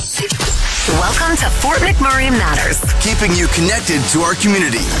Welcome to Fort McMurray Matters. Keeping you connected to our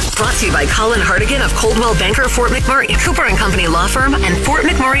community. Brought to you by Colin Hardigan of Coldwell Banker Fort McMurray, Cooper & Company Law Firm, and Fort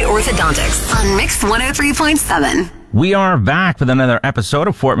McMurray Orthodontics on Mix 103.7. We are back with another episode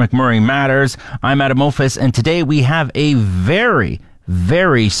of Fort McMurray Matters. I'm Adam Ophis, and today we have a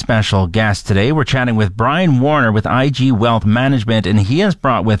very special guest today. We're chatting with Brian Warner with IG Wealth Management, and he has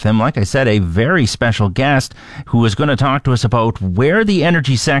brought with him, like I said, a very special guest who is going to talk to us about where the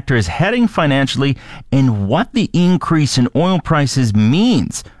energy sector is heading financially and what the increase in oil prices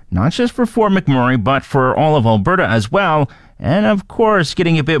means, not just for Fort McMurray, but for all of Alberta as well. And of course,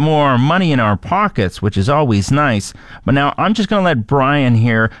 getting a bit more money in our pockets, which is always nice. But now I'm just going to let Brian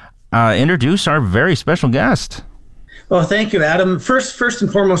here introduce our very special guest. Well, thank you, Adam. First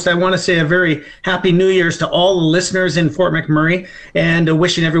and foremost, I want to say a very happy New Year's to all the listeners in Fort McMurray and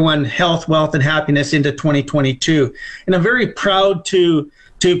wishing everyone health, wealth, and happiness into 2022. And I'm very proud to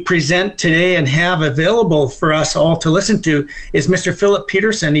present today and have available for us all to listen to is Mr. Philip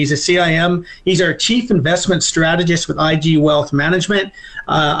Peterson. He's a CIM. He's our Chief Investment Strategist with IG Wealth Management.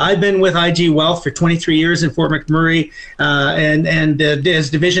 I've been with IG Wealth for 23 years in Fort McMurray and as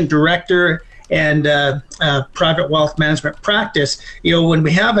Division Director and private wealth management practice. You know, when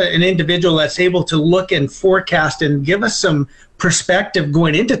we have an individual that's able to look and forecast and give us some perspective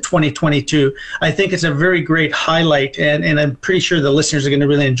going into 2022, I think it's a very great highlight, and I'm pretty sure the listeners are going to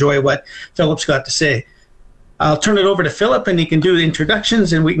really enjoy what Philip's got to say. I'll turn it over to Philip, and he can do the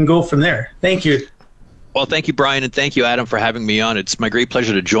introductions, and we can go from there. Thank you. Well, thank you, Brian, and thank you, Adam, for having me on. It's my great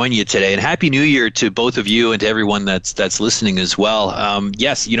pleasure to join you today. And Happy New Year to both of you and to everyone that's listening as well.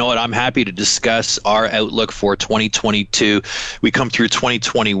 Yes, you know what? I'm happy to discuss our outlook for 2022. We come through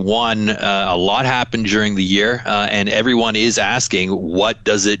 2021. A lot happened during the year, and everyone is asking, what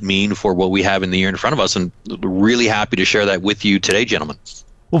does it mean for what we have in the year in front of us? And really happy to share that with you today, gentlemen.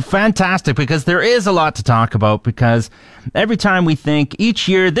 Well, fantastic, because there is a lot to talk about, because every time we think each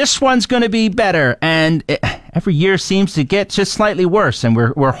year this one's going to be better, and every year seems to get just slightly worse, and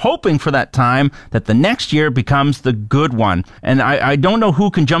we're hoping for that time that the next year becomes the good one. And I don't know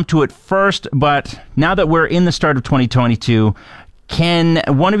who can jump to it first, but now that we're in the start of 2022, can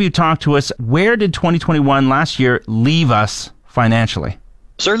one of you talk to us, where did 2021 last year leave us financially?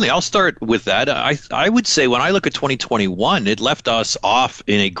 Certainly, I'll start with that. I would say when I look at 2021, it left us off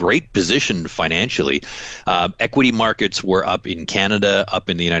in a great position financially. Equity markets were up in Canada,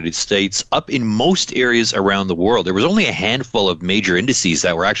 up in the United States, up in most areas around the world. There was only a handful of major indices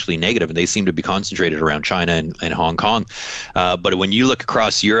that were actually negative, and they seem to be concentrated around China and Hong Kong. But when you look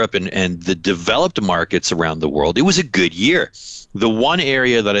across Europe and the developed markets around the world, it was a good year. The one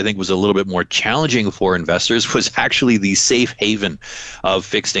area that I think was a little bit more challenging for investors was actually the safe haven of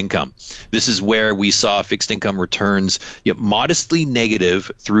fixed income. This is where we saw fixed income returns modestly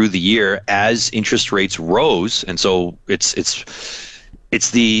negative through the year as interest rates rose. And so it's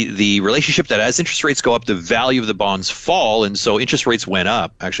the relationship that as interest rates go up, the value of the bonds fall. And so interest rates went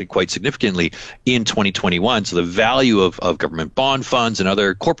up actually quite significantly in 2021. So the value of government bond funds and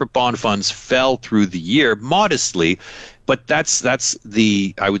other corporate bond funds fell through the year modestly. But that's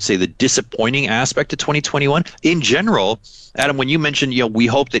I would say the disappointing aspect of 2021. In general, Adam, when you mentioned, we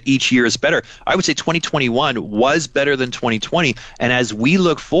hope that each year is better, I would say 2021 was better than 2020. And as we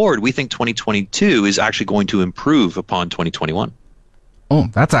look forward, we think 2022 is actually going to improve upon 2021. Oh,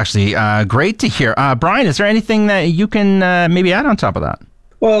 that's actually great to hear. Brian, is there anything that you can maybe add on top of that?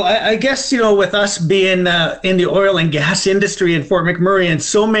 Well, I guess, with us being in the oil and gas industry in Fort McMurray and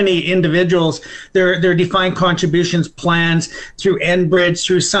so many individuals, their defined contributions plans through Enbridge,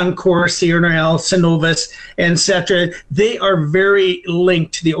 through Suncor, CNRL, Cenovus, etc., they are very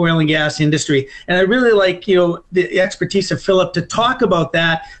linked to the oil and gas industry. And I really like, the expertise of Philip to talk about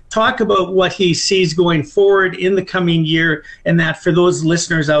that, talk about what he sees going forward in the coming year, and that for those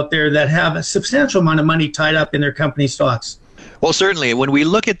listeners out there that have a substantial amount of money tied up in their company stocks. Well, certainly. When we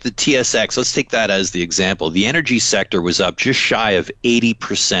look at the TSX, let's take that as the example. The energy sector was up just shy of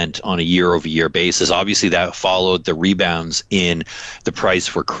 80% on a year-over-year basis. Obviously, that followed the rebounds in the price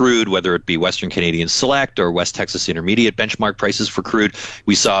for crude, whether it be Western Canadian Select or West Texas Intermediate benchmark prices for crude.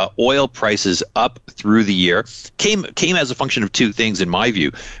 We saw oil prices up through the year. Came as a function of two things, in my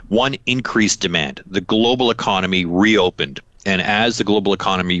view. One, increased demand. The global economy reopened. And as the global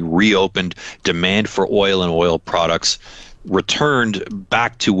economy reopened, demand for oil and oil products returned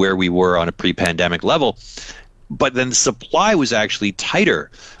back to where we were on a pre-pandemic level. But then the supply was actually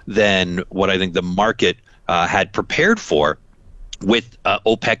tighter than what I think the market had prepared for, with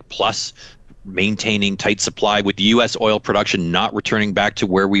OPEC plus maintaining tight supply, with the U.S. oil production not returning back to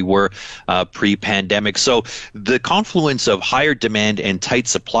where we were pre-pandemic. So the confluence of higher demand and tight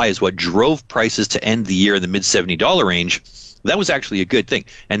supply is what drove prices to end the year in the mid-$70 range. That was actually a good thing.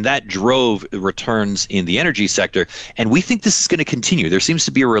 And that drove returns in the energy sector. And we think this is going to continue. There seems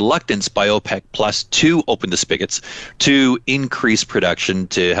to be a reluctance by OPEC Plus to open the spigots, to increase production,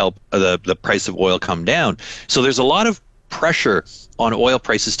 to help the price of oil come down. So there's a lot of pressure on oil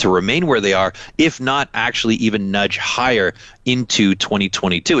prices to remain where they are, if not actually even nudge higher into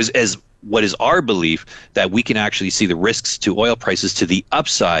 2022, as what is our belief that we can actually see the risks to oil prices to the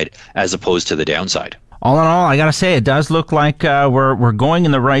upside as opposed to the downside. All in all, I got to say, it does look like we're going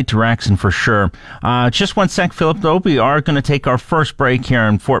in the right direction for sure. Just one sec, Philip, though. We are going to take our first break here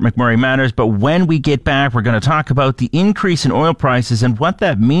in Fort McMurray Matters, but when we get back, we're going to talk about the increase in oil prices and what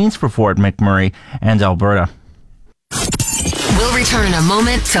that means for Fort McMurray and Alberta. We'll return in a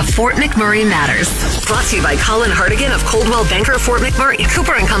moment to Fort McMurray Matters. Brought to you by Colin Hartigan of Coldwell Banker Fort McMurray,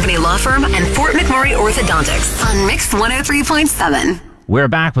 Cooper & Company Law Firm, and Fort McMurray Orthodontics on Mix 103.7. We're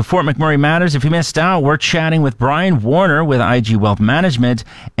back with Fort McMurray Matters. If you missed out, we're chatting with Brian Warner with IG Wealth Management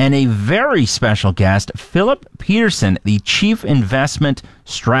and a very special guest, Philip Peterson, the Chief Investment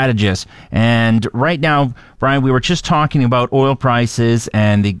Strategist. And right now, Brian, we were just talking about oil prices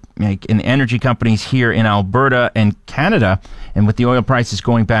and the energy companies here in Alberta and Canada, and with the oil prices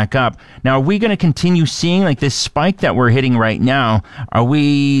going back up. Now, are we going to continue seeing like this spike that we're hitting right now? Are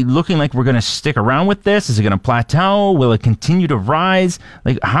we looking like we're going to stick around with this? Is it going to plateau? Will it continue to rise?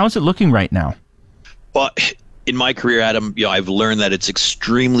 Like, how's it looking right now? Well, in my career, Adam, I've learned that it's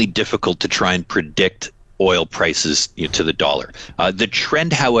extremely difficult to try and predict oil prices to the dollar. The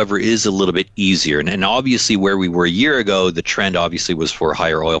trend, however, is a little bit easier. And obviously where we were a year ago, the trend obviously was for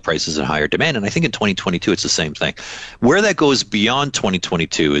higher oil prices and higher demand. And I think in 2022, it's the same thing. Where that goes beyond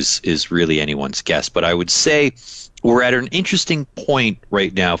 2022 is really anyone's guess. But I would say we're at an interesting point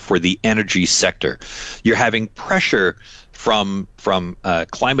right now for the energy sector. You're having pressure from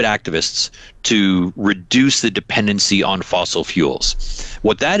climate activists to reduce the dependency on fossil fuels.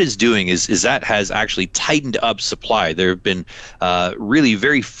 What that is doing is that has actually tightened up supply. There have been really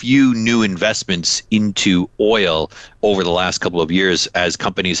very few new investments into oil over the last couple of years as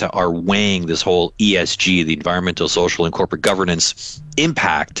companies are weighing this whole ESG, the environmental, social, and corporate governance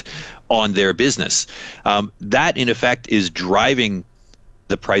impact on their business. That, in effect, is driving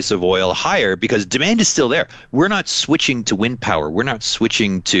the price of oil higher because demand is still there. We're not switching to wind power. We're not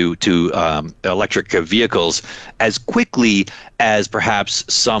switching to electric vehicles as quickly as perhaps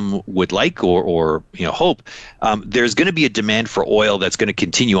some would like or hope. There's going to be a demand for oil that's going to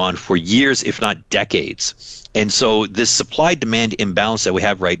continue on for years, if not decades. And so this supply-demand imbalance that we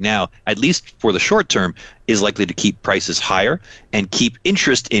have right now, at least for the short term, is likely to keep prices higher and keep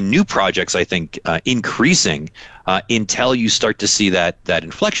interest in new projects, I think, increasing until you start to see that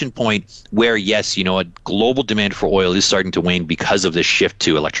inflection point where, yes, a global demand for oil is starting to wane because of this shift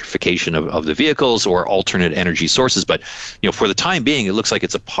to electrification of the vehicles or alternate energy sources. But for the time being, it looks like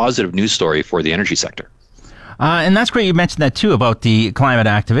it's a positive news story for the energy sector. And that's great you mentioned that, too, about the climate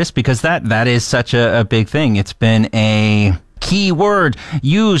activists, because that is such a big thing. It's been a key word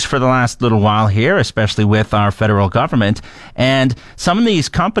used for the last little while here, especially with our federal government. And some of these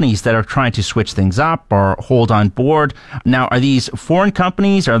companies that are trying to switch things up or hold on board. Now, are these foreign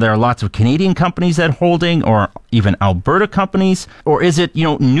companies? Are there lots of Canadian companies that are holding, or even Alberta companies? Or is it,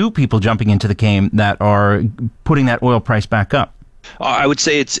 new people jumping into the game that are putting that oil price back up? I would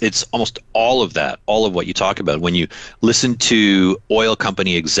say it's almost all of that, all of what you talk about. When you listen to oil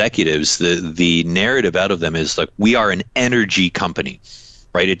company executives, the narrative out of them is like, we are an energy company,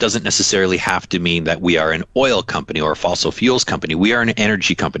 right? It doesn't necessarily have to mean that we are an oil company or a fossil fuels company. We are an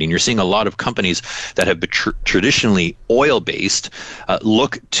energy company. And you're seeing a lot of companies that have been traditionally oil-based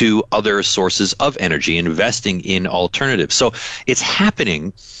look to other sources of energy, investing in alternatives. So it's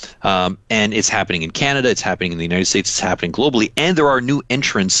happening, and it's happening in Canada, it's happening in the United States, it's happening globally, and there are new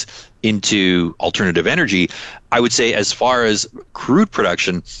entrants into alternative energy. I would say, as far as crude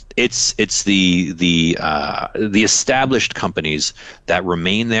production, it's the established companies that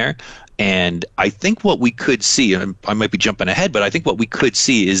remain there. And I think what we could see, and I might be jumping ahead, but I think what we could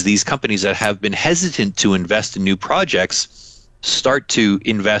see is these companies that have been hesitant to invest in new projects start to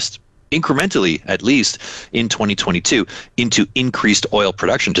invest incrementally, at least in 2022, into increased oil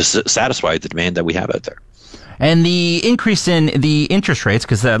production to satisfy the demand that we have out there. And the increase in the interest rates,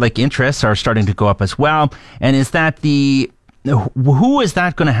 because interests are starting to go up as well. And is that who is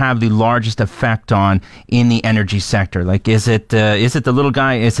that going to have the largest effect on in the energy sector? Like, is it the little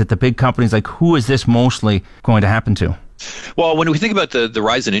guy? Is it the big companies? Like, who is this mostly going to happen to? Well, when we think about the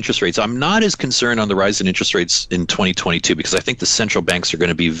rise in interest rates, I'm not as concerned on the rise in interest rates in 2022 because I think the central banks are going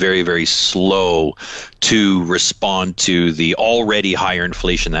to be very, very slow to respond to the already higher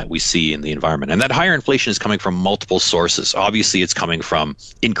inflation that we see in the environment. And that higher inflation is coming from multiple sources. Obviously, it's coming from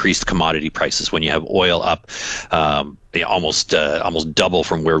increased commodity prices. When you have oil up almost double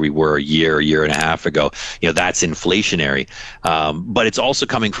from where we were a year and a half ago, that's inflationary. But it's also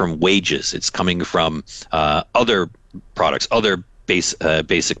coming from wages. It's coming from other products, other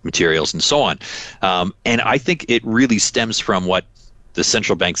basic materials, and so on. And I think it really stems from what the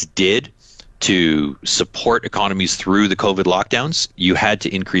central banks did to support economies through the COVID lockdowns. You had to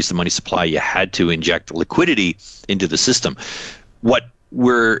increase the money supply. You had to inject liquidity into the system. What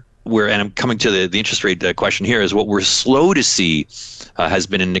and I'm coming to the interest rate question here, is what we're slow to see has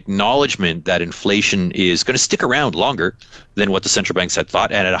been an acknowledgement that inflation is going to stick around longer than what the central banks had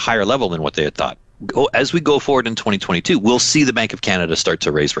thought, and at a higher level than what they had thought. As we go forward in 2022, we'll see the Bank of Canada start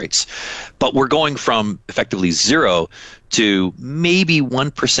to raise rates. But we're going from effectively 0 to maybe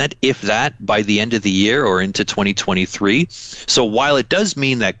 1%, if that, by the end of the year or into 2023. So while it does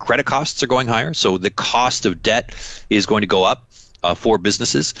mean that credit costs are going higher, so the cost of debt is going to go up for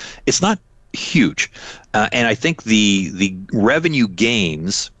businesses, it's not huge. And I think the revenue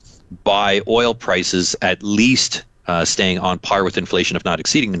gains by oil prices at least staying on par with inflation, if not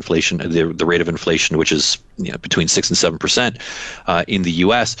exceeding inflation, the rate of inflation, which is between 6 and 7% in the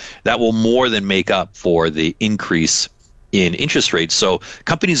U.S., that will more than make up for the increase in interest rates. So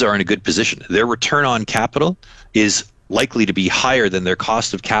companies are in a good position. Their return on capital is likely to be higher than their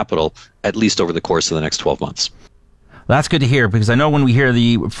cost of capital, at least over the course of the next 12 months. That's good to hear, because I know when we hear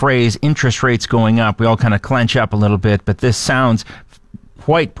the phrase interest rates going up, we all kind of clench up a little bit, but this sounds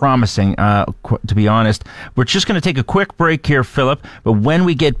quite promising, to be honest. We're just going to take a quick break here, Philip, but when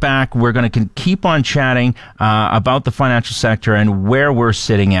we get back, we're going to keep on chatting about the financial sector and where we're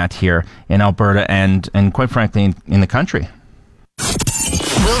sitting at here in Alberta and quite frankly, in the country.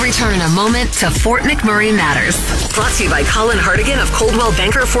 We'll return in a moment to Fort McMurray Matters. Brought to you by Colin Hartigan of Coldwell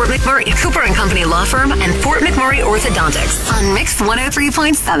Banker Fort McMurray, Cooper & Company Law Firm, and Fort McMurray Orthodontics on Mix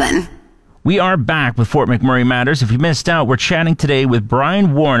 103.7. We are back with Fort McMurray Matters. If you missed out, we're chatting today with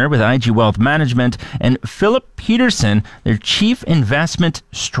Brian Warner with IG Wealth Management and Philip Peterson, their Chief Investment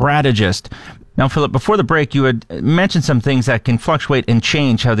Strategist. Now, Philip, before the break, you had mentioned some things that can fluctuate and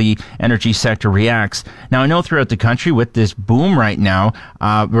change how the energy sector reacts. Now, I know throughout the country with this boom right now,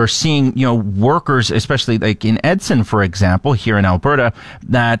 we're seeing, workers, especially like in Edson, for example, here in Alberta,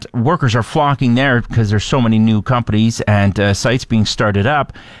 that workers are flocking there because there's so many new companies and sites being started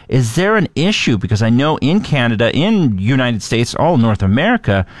up. Is there an issue? Because I know in Canada, in United States, all North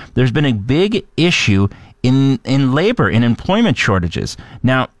America, there's been a big issue in labor, in employment shortages.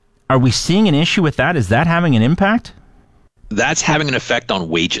 Now, are we seeing an issue with that? Is that having an impact? That's having an effect on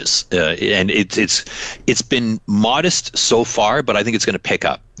wages, and it's been modest so far, but I think it's going to pick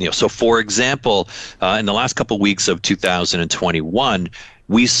up. So for example, in the last couple of weeks of 2021,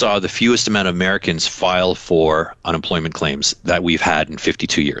 we saw the fewest amount of Americans file for unemployment claims that we've had in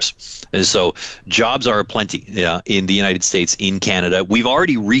 52 years. And so jobs are aplenty in the United States, in Canada. We've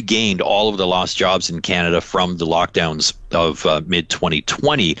already regained all of the lost jobs in Canada from the lockdowns of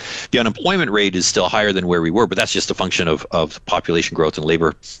mid-2020. The unemployment rate is still higher than where we were, but that's just a function of population growth and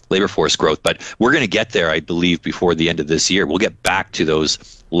labor force growth. But we're going to get there, I believe, before the end of this year. We'll get back to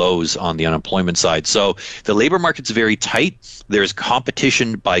those lows on the unemployment side. So the labor market's very tight. There's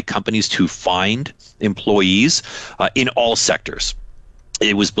competition by companies to find employees in all sectors.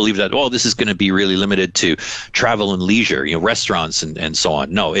 It was believed that, this is going to be really limited to travel and leisure, restaurants and so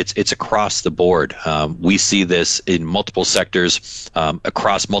on. No, it's across the board. We see this in multiple sectors,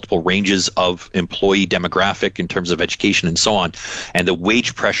 across multiple ranges of employee demographic in terms of education and so on. And the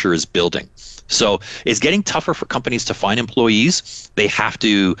wage pressure is building. So it's getting tougher for companies to find employees. They have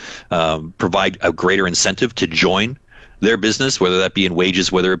to provide a greater incentive to join their business, whether that be in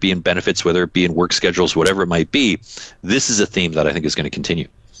wages, whether it be in benefits, whether it be in work schedules, whatever it might be. This is a theme that I think is going to continue.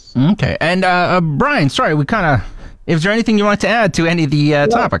 Okay. And Brian, sorry, is there anything you want to add to any of the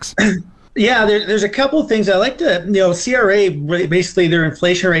topics? Yeah, there's a couple of things I like to, CRA, basically their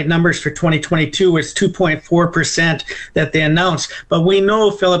inflation rate numbers for 2022 was 2.4% that they announced. But we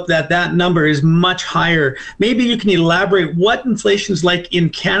know, Philip, that number is much higher. Maybe you can elaborate what inflation is like in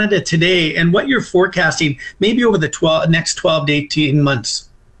Canada today and what you're forecasting maybe over the next 12 to 18 months.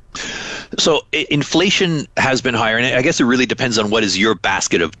 So inflation has been higher, and I guess it really depends on what is your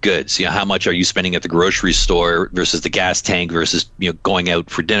basket of goods. How much are you spending at the grocery store versus the gas tank versus going out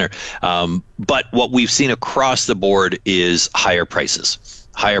for dinner. But what we've seen across the board is higher prices.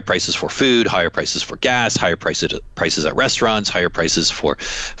 higher prices for food, higher prices for gas, higher prices at restaurants, higher prices for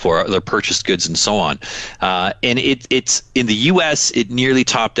other purchased goods, and so on. And it's in the U.S. it nearly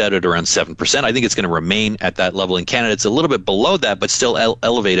topped out at around 7%. I think it's going to remain at that level. In Canada, it's a little bit below that, but still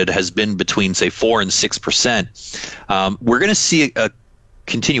elevated. Has been between say 4 and 6%. We're going to see a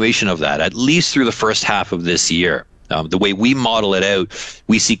continuation of that at least through the first half of this year. The way we model it out,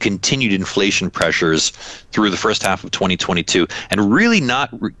 we see continued inflation pressures through the first half of 2022, and really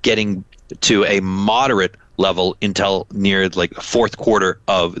not getting to a moderate level until near like fourth quarter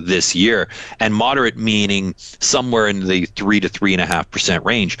of this year. And moderate meaning somewhere in the 3 to 3.5%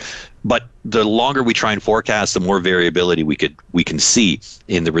 range. But the longer we try and forecast, the more variability we can see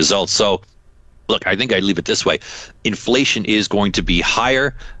in the results. So, look, I think I'd leave it this way: inflation is going to be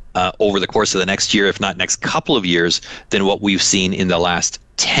higher over the course of the next year, if not next couple of years, than what we've seen in the last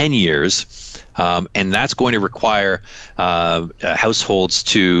 10 years. And that's going to require households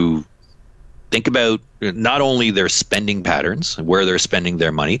to think about not only their spending patterns, where they're spending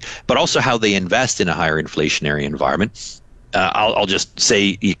their money, but also how they invest in a higher inflationary environment. I'll just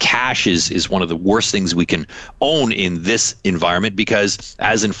say cash is one of the worst things we can own in this environment, because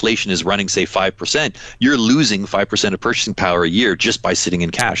as inflation is running, say, 5%, you're losing 5% of purchasing power a year just by sitting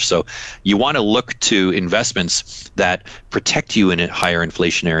in cash. So you want to look to investments that protect you in a higher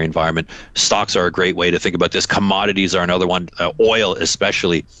inflationary environment. Stocks are a great way to think about this. Commodities are another one. Oil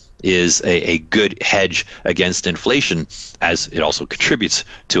especially is a good hedge against inflation, as it also contributes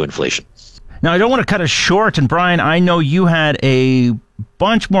to inflation. Now, I don't want to cut us short, and Brian, I know you had a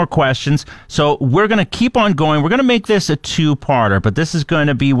bunch more questions, so we're going to keep on going. We're going to make this a two-parter, but this is going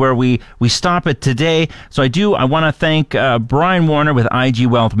to be where we stop it today. So I want to thank Brian Warner with IG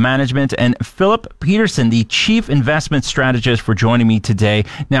Wealth Management and Philip Peterson, the Chief Investment Strategist, for joining me today.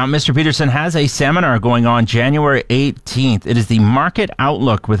 Now, Mr. Peterson has a seminar going on January 18th. It is the Market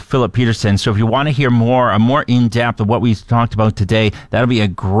Outlook with Philip Peterson. So if you want to hear more in-depth of what we talked about today, that'll be a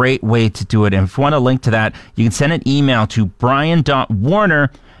great way to do it. And if you want a link to that, you can send an email to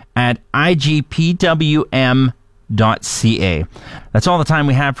brian.warner@igpwm.ca. That's all the time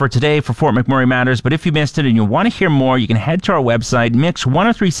we have for today for Fort McMurray Matters. But if you missed it and you want to hear more, you can head to our website,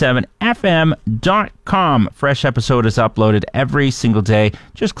 mix1037fm.com. Fresh episode is uploaded every single day.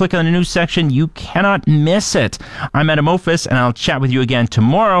 Just click on the news section. You cannot miss it. I'm Adam Ophis, and I'll chat with you again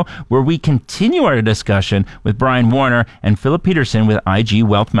tomorrow, where we continue our discussion with Brian Warner and Philip Peterson with IG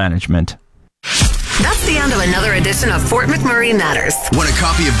Wealth Management. That's the end of another edition of Fort McMurray Matters. Want a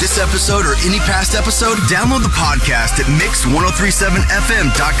copy of this episode or any past episode? Download the podcast at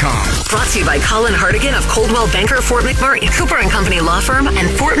mix1037fm.com. Brought to you by Colin Hartigan of Coldwell Banker Fort McMurray, Cooper & Company Law Firm,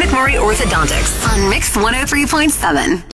 and Fort McMurray Orthodontics on Mix 103.7.